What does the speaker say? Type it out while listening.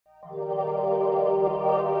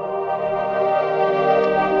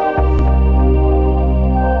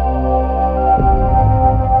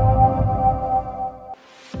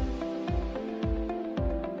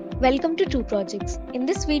Welcome to Two Projects. In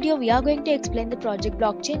this video, we are going to explain the project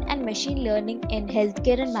Blockchain and Machine Learning in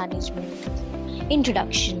Healthcare and Management.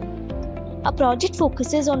 Introduction. Our project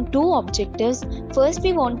focuses on two objectives. First,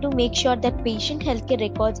 we want to make sure that patient healthcare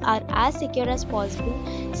records are as secure as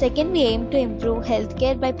possible. Second, we aim to improve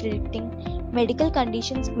healthcare by predicting medical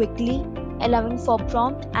conditions quickly, allowing for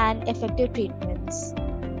prompt and effective treatments.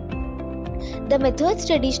 The methods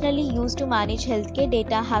traditionally used to manage healthcare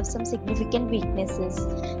data have some significant weaknesses.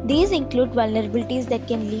 These include vulnerabilities that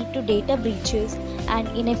can lead to data breaches and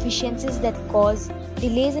inefficiencies that cause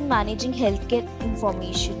delays in managing healthcare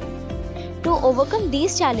information. To overcome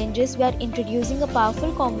these challenges, we are introducing a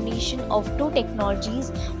powerful combination of two technologies,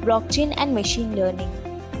 blockchain and machine learning.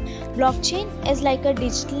 Blockchain is like a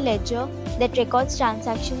digital ledger that records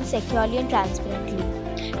transactions securely and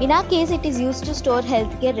transparently. In our case, it is used to store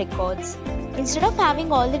healthcare records. Instead of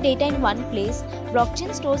having all the data in one place,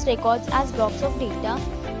 blockchain stores records as blocks of data,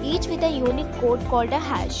 each with a unique code called a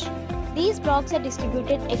hash. These blocks are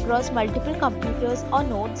distributed across multiple computers or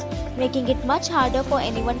nodes, making it much harder for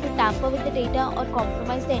anyone to tamper with the data or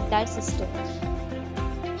compromise the entire system.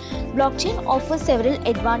 Blockchain offers several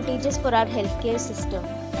advantages for our healthcare system.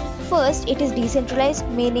 First, it is decentralized,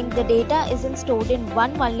 meaning the data isn't stored in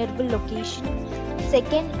one vulnerable location.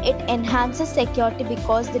 Second, it enhances security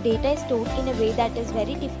because the data is stored in a way that is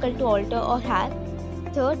very difficult to alter or hack.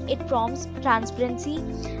 Third, it prompts transparency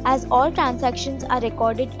as all transactions are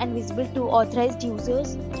recorded and visible to authorized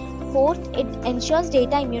users. Fourth, it ensures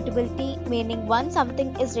data immutability, meaning once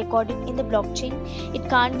something is recorded in the blockchain, it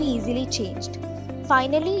can't be easily changed.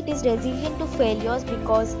 Finally, it is resilient to failures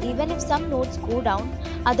because even if some nodes go down,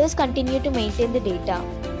 others continue to maintain the data.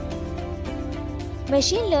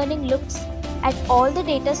 Machine learning looks at all the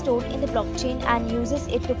data stored in the blockchain and uses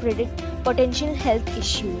it to predict potential health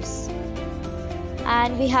issues.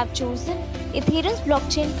 And we have chosen Ethereum's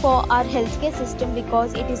blockchain for our healthcare system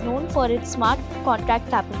because it is known for its smart contract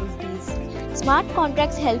capabilities. Smart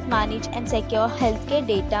contracts help manage and secure healthcare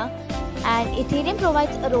data, and Ethereum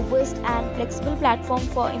provides a robust and flexible platform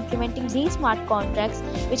for implementing these smart contracts,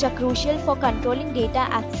 which are crucial for controlling data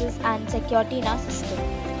access and security in our system.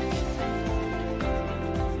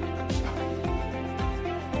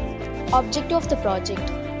 Objective of the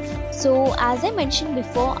project. So, as I mentioned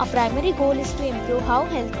before, our primary goal is to improve how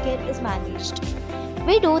healthcare is managed.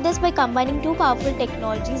 We do this by combining two powerful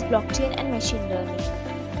technologies, blockchain and machine learning.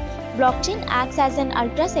 Blockchain acts as an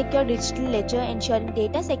ultra-secure digital ledger, ensuring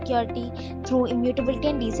data security through immutability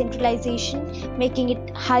and decentralization, making it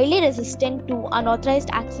highly resistant to unauthorized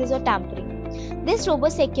access or tampering. This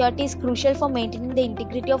robust security is crucial for maintaining the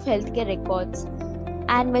integrity of healthcare records.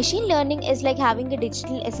 And machine learning is like having a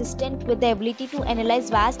digital assistant with the ability to analyze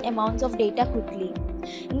vast amounts of data quickly.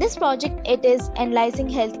 In this project, it is analyzing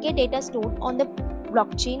healthcare data stored on the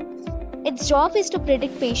blockchain. Its job is to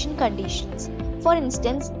predict patient conditions. For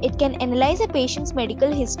instance, it can analyze a patient's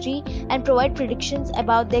medical history and provide predictions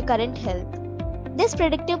about their current health. This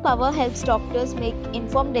predictive power helps doctors make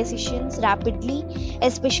informed decisions rapidly,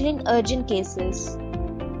 especially in urgent cases.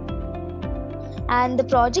 And the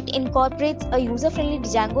project incorporates a user-friendly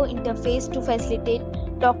Django interface to facilitate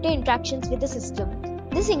doctor interactions with the system.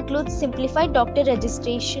 This includes simplified doctor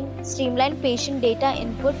registration, streamlined patient data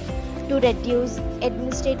input to reduce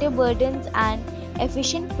administrative burdens, and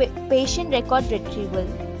efficient patient record retrieval.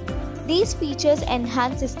 These features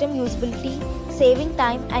enhance system usability, saving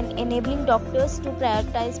time and enabling doctors to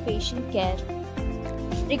prioritize patient care.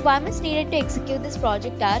 Requirements needed to execute this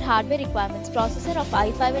project are hardware requirements: processor of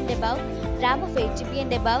i5 and above, RAM of 8GB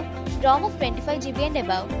and above, ROM of 25GB and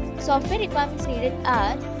above. Software requirements needed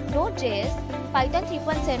are Node.js, Python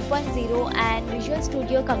 3.7.0 and Visual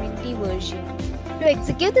Studio Community version. To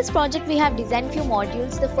execute this project, we have designed few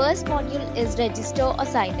modules. The first module is register or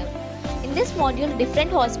sign up. In this module, different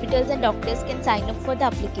hospitals and doctors can sign up for the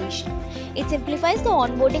application. It simplifies the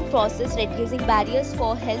onboarding process, reducing barriers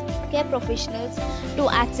for healthcare professionals to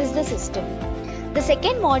access the system. The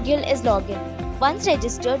second module is login. Once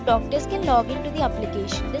registered, doctors can log into the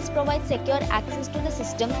application. This provides secure access to the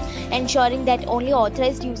system, ensuring that only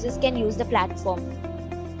authorized users can use the platform.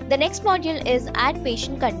 The next module is add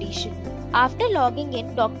patient condition. After logging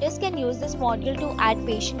in, doctors can use this module to add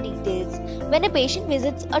patient details. When a patient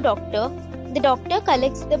visits a doctor, the doctor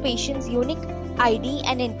collects the patient's unique ID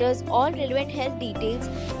and enters all relevant health details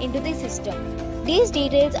into the system. These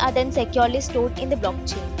details are then securely stored in the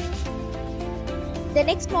blockchain. The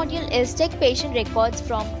next module is check patient records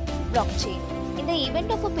from blockchain. In the event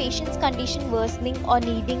of a patient's condition worsening or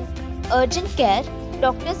needing urgent care,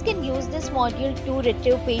 doctors can use this module to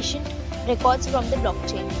retrieve patient records from the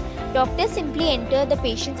blockchain. Doctors simply enter the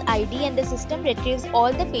patient's ID and the system retrieves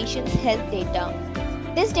all the patient's health data.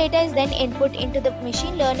 This data is then input into the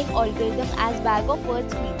machine learning algorithm as bag of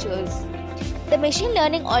words features. The machine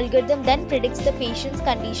learning algorithm then predicts the patient's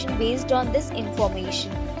condition based on this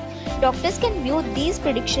information. Doctors can view these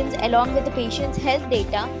predictions along with the patient's health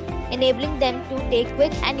data, enabling them to take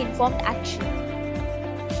quick and informed action.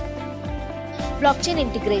 Blockchain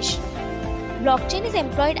integration. Blockchain is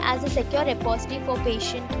employed as a secure repository for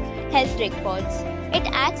patient health records. It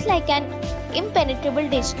acts like an impenetrable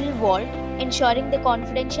digital vault, ensuring the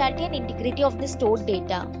confidentiality and integrity of the stored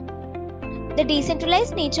data. The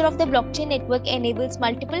decentralized nature of the blockchain network enables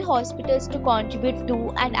multiple hospitals to contribute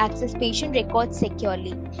to and access patient records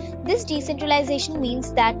securely. This decentralization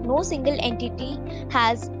means that no single entity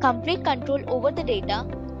has complete control over the data,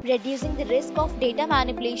 reducing the risk of data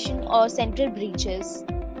manipulation or central breaches.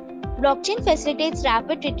 Blockchain facilitates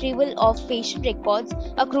rapid retrieval of patient records,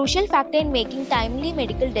 a crucial factor in making timely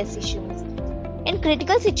medical decisions. In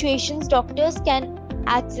critical situations, doctors can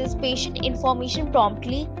access patient information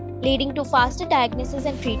promptly, leading to faster diagnosis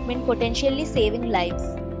and treatment, potentially saving lives.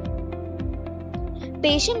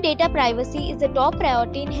 Patient data privacy is a top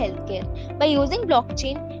priority in healthcare. By using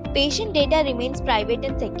blockchain, patient data remains private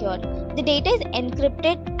and secure. The data is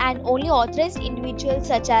encrypted and only authorized individuals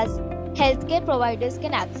such as healthcare providers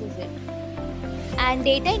can access it. And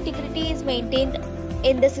data integrity is maintained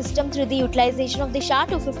in the system through the utilization of the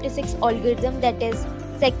SHA-256 algorithm, that is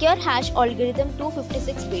Secure Hash Algorithm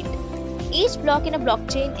 256-bit. Each block in a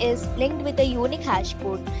blockchain is linked with a unique hash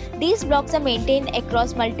code. These blocks are maintained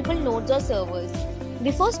across multiple nodes or servers.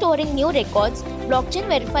 Before storing new records, blockchain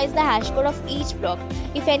verifies the hash code of each block.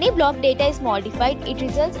 If any block data is modified, it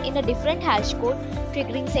results in a different hash code,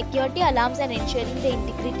 triggering security alarms and ensuring the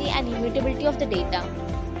integrity and immutability of the data.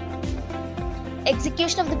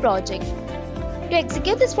 Execution of the project. To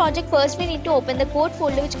execute this project, first we need to open the code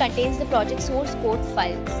folder which contains the project source code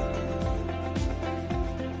files.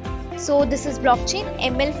 So this is blockchain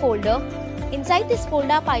ML folder. Inside this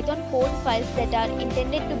folder are Python code files that are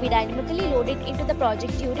intended to be dynamically loaded into the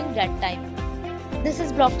project during runtime. This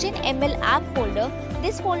is blockchain ML app folder.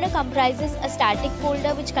 This folder comprises a static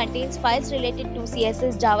folder which contains files related to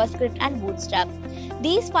CSS, JavaScript and Bootstrap.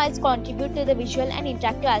 These files contribute to the visual and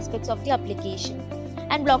interactive aspects of the application.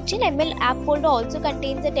 And blockchain ML app folder also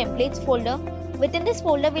contains a templates folder. Within this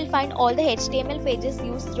folder, we'll find all the HTML pages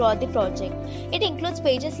used throughout the project. It includes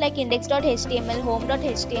pages like index.html,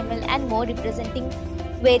 home.html and more, representing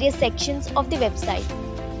various sections of the website.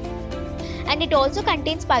 And it also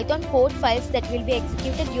contains Python code files that will be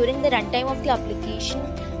executed during the runtime of the application,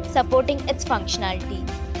 supporting its functionality.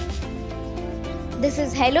 This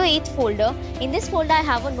is Hello 8th folder. In this folder, I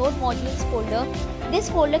have a node modules folder. This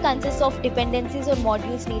folder consists of dependencies or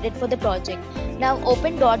modules needed for the project. Now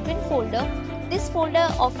open .bin folder. This folder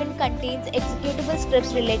often contains executable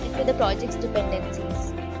scripts related to the project's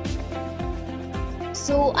dependencies.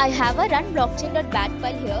 So I have a run blockchain.bat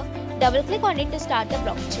file here. Double click on it to start the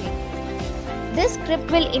blockchain. This script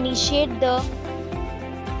will initiate the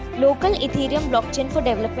local Ethereum blockchain for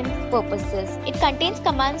development purposes. It contains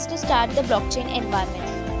commands to start the blockchain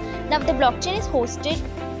environment. Now the blockchain is hosted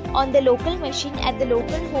on the local machine at the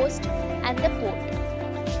local host and the port.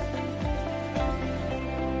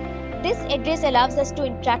 This address allows us to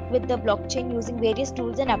interact with the blockchain using various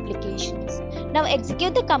tools and applications. Now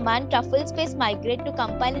execute the command truffle space migrate to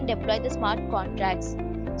compile and deploy the smart contracts.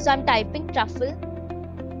 So I'm typing truffle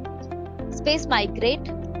space migrate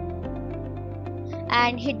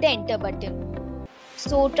and hit the enter button.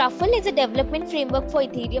 So Truffle is a development framework for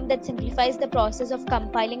Ethereum that simplifies the process of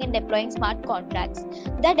compiling and deploying smart contracts.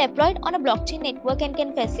 They are deployed on a blockchain network and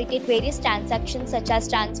can facilitate various transactions such as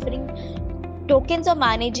transferring tokens or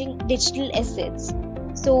managing digital assets.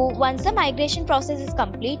 So once the migration process is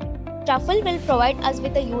complete, Truffle will provide us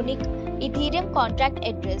with a unique Ethereum contract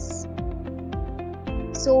address.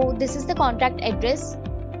 So this is the contract address.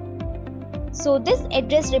 So this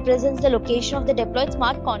address represents the location of the deployed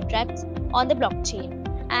smart contracts on the blockchain.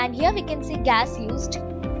 And here we can see gas used.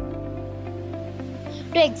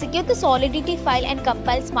 To execute the Solidity file and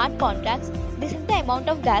compile smart contracts, this is the amount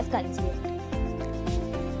of gas consumed.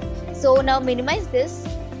 So now minimize this.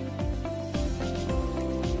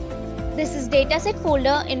 This is dataset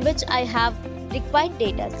folder in which I have required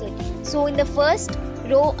dataset. So in the first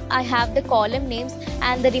row I have the column names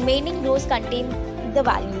and the remaining rows contain the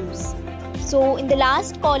values. So in the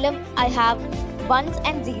last column I have ones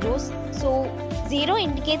and zeros. So 0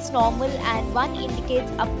 indicates normal and 1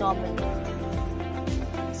 indicates abnormal.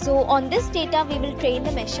 So on this data we will train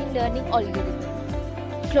the machine learning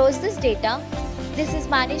algorithm. Close this data. This is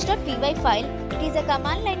manage.py file. It is a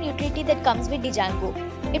command line utility that comes with Django.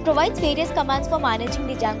 It provides various commands for managing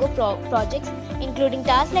Django projects, including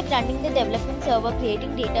tasks like running the development server,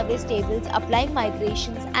 creating database tables, applying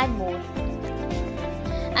migrations, and more.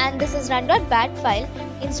 And this is run.bat file.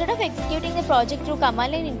 Instead of executing the project through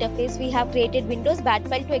command line interface, we have created Windows bat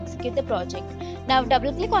file to execute the project. Now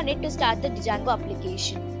double click on it to start the Django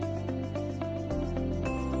application.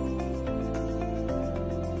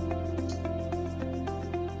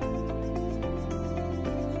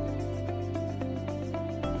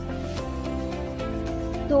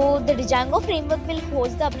 So the Django framework will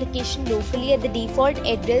host the application locally at the default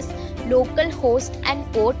address, localhost and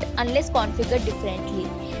port unless configured differently.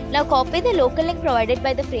 Now copy the local link provided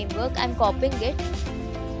by the framework. I'm copying it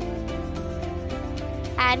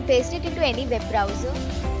and paste it into any web browser.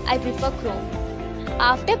 I prefer Chrome.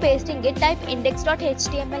 After pasting it, type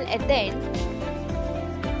index.html at the end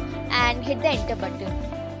and hit the enter button.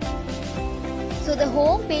 So the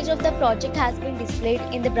home page of the project has been displayed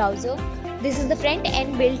in the browser. This is the front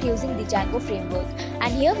end built using the Django framework,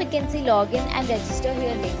 and here we can see login and register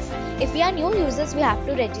here links. If we are new users, we have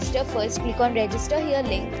to register first. Click on register here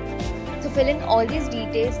link. To fill in all these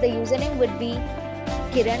details, the username would be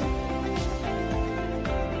Kiran.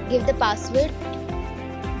 Give the password.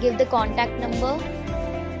 Give the contact number.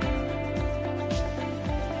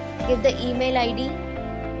 Give the email ID.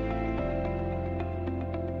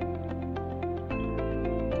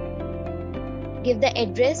 Give the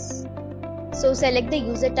address. So select the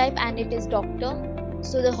user type and it is doctor.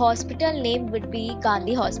 So the hospital name would be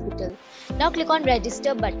Gandhi Hospital. Now click on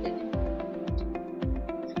register button.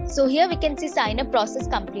 So here we can see sign up process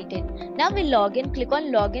completed. Now we'll log in. Click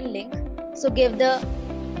on login link. So give the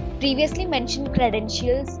previously mentioned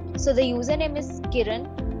credentials. So the username is Kiran.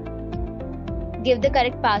 Give the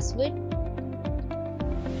correct password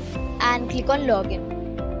and click on login.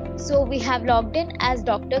 So we have logged in as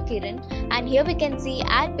Dr. Kiran, and here we can see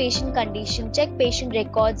add patient condition, check patient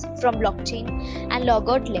records from blockchain and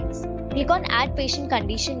logout links. Click on add patient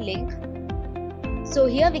condition link. So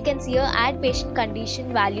here we can see a add patient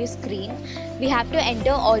condition value screen. We have to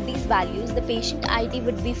enter all these values. The patient ID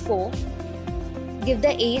would be 4. Give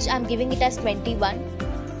the age, I'm giving it as 21.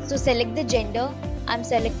 So select the gender, I'm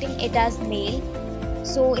selecting it as male.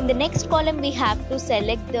 So in the next column we have to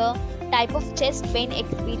select the type of chest pain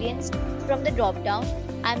experienced from the drop down.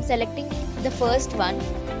 I'm selecting the first one,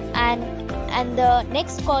 and the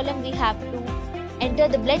next column we have to enter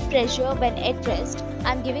the blood pressure when at rest.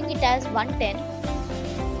 I'm giving it as 110.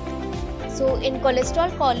 So in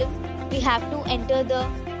cholesterol column we have to enter the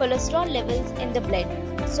cholesterol levels in the blood.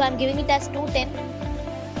 So I'm giving it as 210.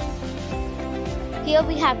 Here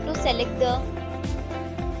we have to select the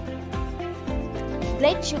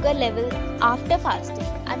blood sugar level after fasting.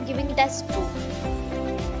 I'm giving it as 2.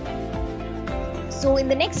 So in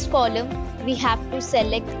the next column, we have to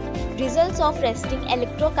select results of resting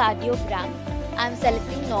electrocardiogram. I'm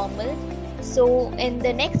selecting normal. So in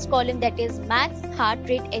the next column, that is max heart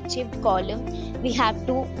rate achieved column, we have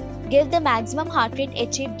to give the maximum heart rate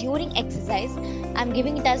achieved during exercise. I'm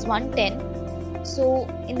giving it as 110. So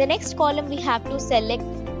in the next column, we have to select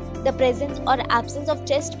the presence or absence of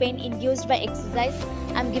chest pain induced by exercise.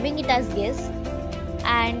 I'm giving it as yes.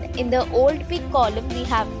 And in the old peak column we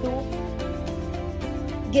have to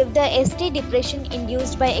give the ST depression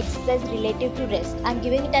induced by exercise relative to rest. I'm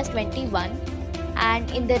giving it as 21. And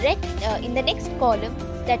in the next column,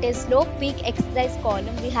 that is slope peak exercise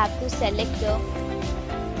column, we have to select the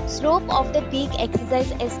slope of the peak exercise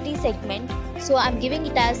ST segment. So I'm giving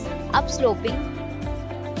it as upsloping.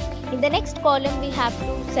 In the next column we have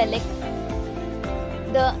to select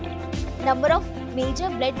the number of major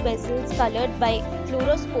blood vessels colored by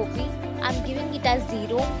fluoroscopy. I'm giving it as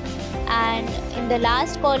 0. And in the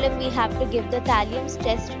last column we have to give the thallium's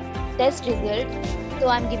test result. So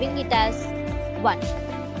I'm giving it as 1.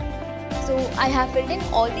 So I have filled in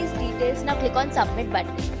all these details. Now click on submit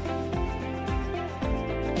button.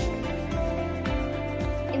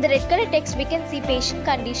 In the red color text we can see patient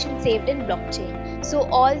condition saved in blockchain. So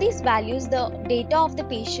all these values, the data of the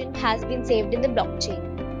patient has been saved in the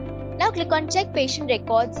blockchain. Now click on check patient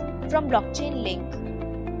records from blockchain link.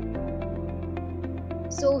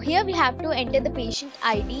 So here we have to enter the patient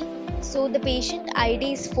ID. So the patient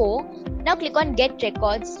ID is 4. Now click on get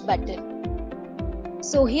records button.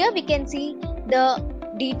 So here we can see the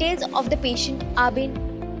details of the patient are being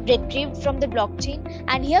retrieved from the blockchain,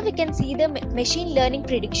 and here we can see the machine learning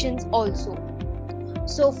predictions also.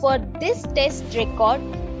 So for this test record,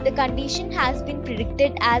 the condition has been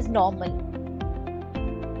predicted as normal.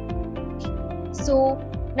 So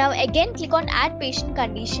now again click on add patient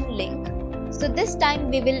condition link. So this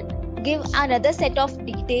time we will give another set of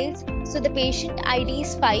details. So the patient ID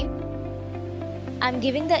is 5. I'm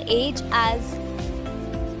giving the age as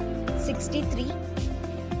 63.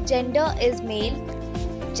 Gender is male.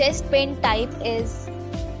 Chest pain type is,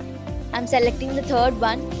 I'm selecting the third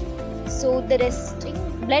one. So the resting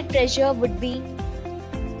blood pressure would be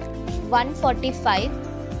 145.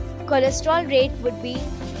 Cholesterol rate would be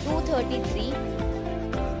 233.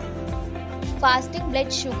 Fasting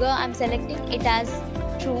blood sugar, I'm selecting it as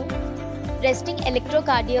true. Resting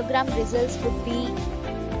electrocardiogram results would be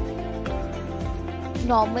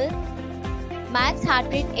normal. Max heart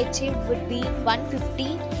rate achieved would be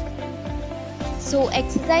 150. So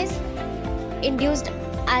exercise induced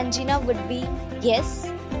angina would be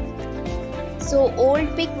yes. So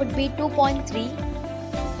old peak would be 2.3.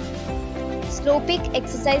 Slow peak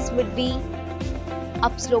exercise would be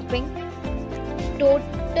upsloping.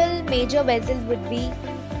 Total major vessel would be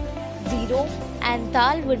 0 and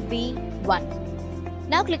thal would be 1.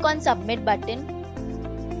 Now click on submit button.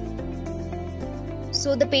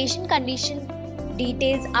 So the patient condition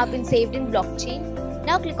details have been saved in blockchain.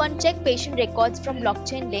 Now click on check patient records from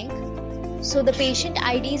blockchain link. So the patient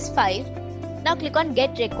ID is 5. Now click on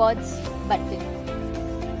get records button.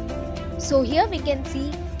 So here we can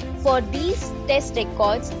see for these test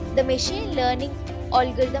records, the machine learning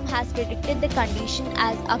algorithm has predicted the condition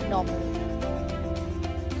as abnormal.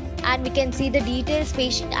 And we can see the details: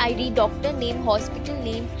 patient ID, doctor name, hospital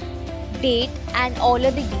name, date, and all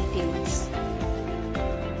of the details.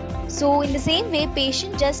 So in the same way,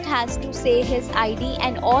 patient just has to say his ID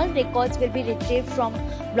and all records will be retrieved from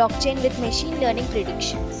blockchain with machine learning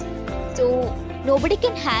predictions. So nobody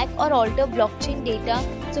can hack or alter blockchain data,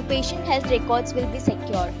 so patient health records will be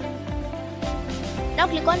secured. Now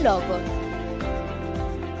click on log out.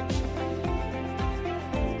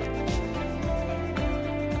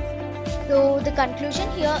 So the conclusion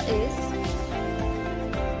here is,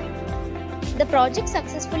 the project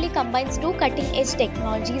successfully combines two cutting-edge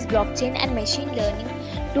technologies, blockchain and machine learning,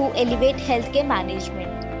 to elevate healthcare management.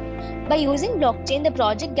 By using blockchain, the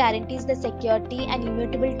project guarantees the security and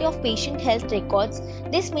immutability of patient health records.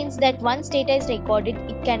 This means that once data is recorded,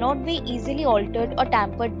 it cannot be easily altered or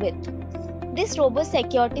tampered with. This robust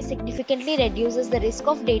security significantly reduces the risk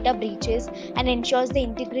of data breaches and ensures the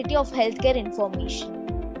integrity of healthcare information.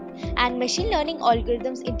 And machine learning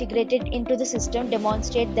algorithms integrated into the system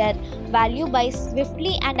demonstrate their value by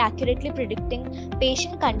swiftly and accurately predicting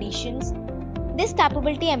patient conditions. This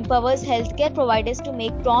capability empowers healthcare providers to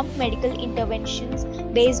make prompt medical interventions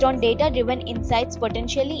based on data-driven insights,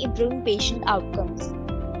 potentially improving patient outcomes.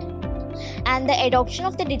 And the adoption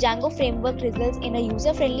of the Django framework results in a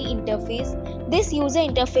user-friendly interface. This user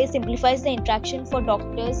interface simplifies the interaction for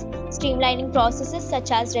doctors, streamlining processes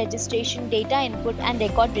such as registration, data input, and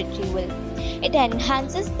record retrieval. It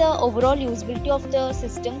enhances the overall usability of the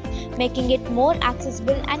system, making it more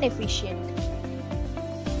accessible and efficient.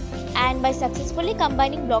 And by successfully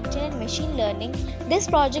combining blockchain and machine learning, this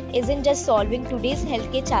project isn't just solving today's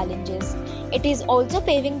healthcare challenges. It is also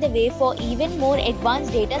paving the way for even more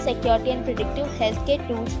advanced data security and predictive healthcare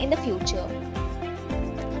tools in the future.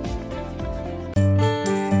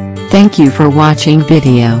 Thank you for watching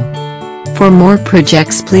video. For more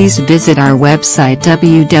projects, please visit our website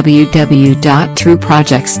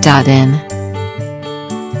www.trueprojects.in.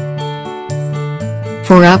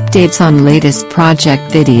 For updates on latest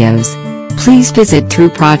project videos, please visit True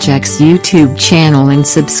Projects YouTube channel and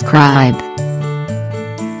subscribe.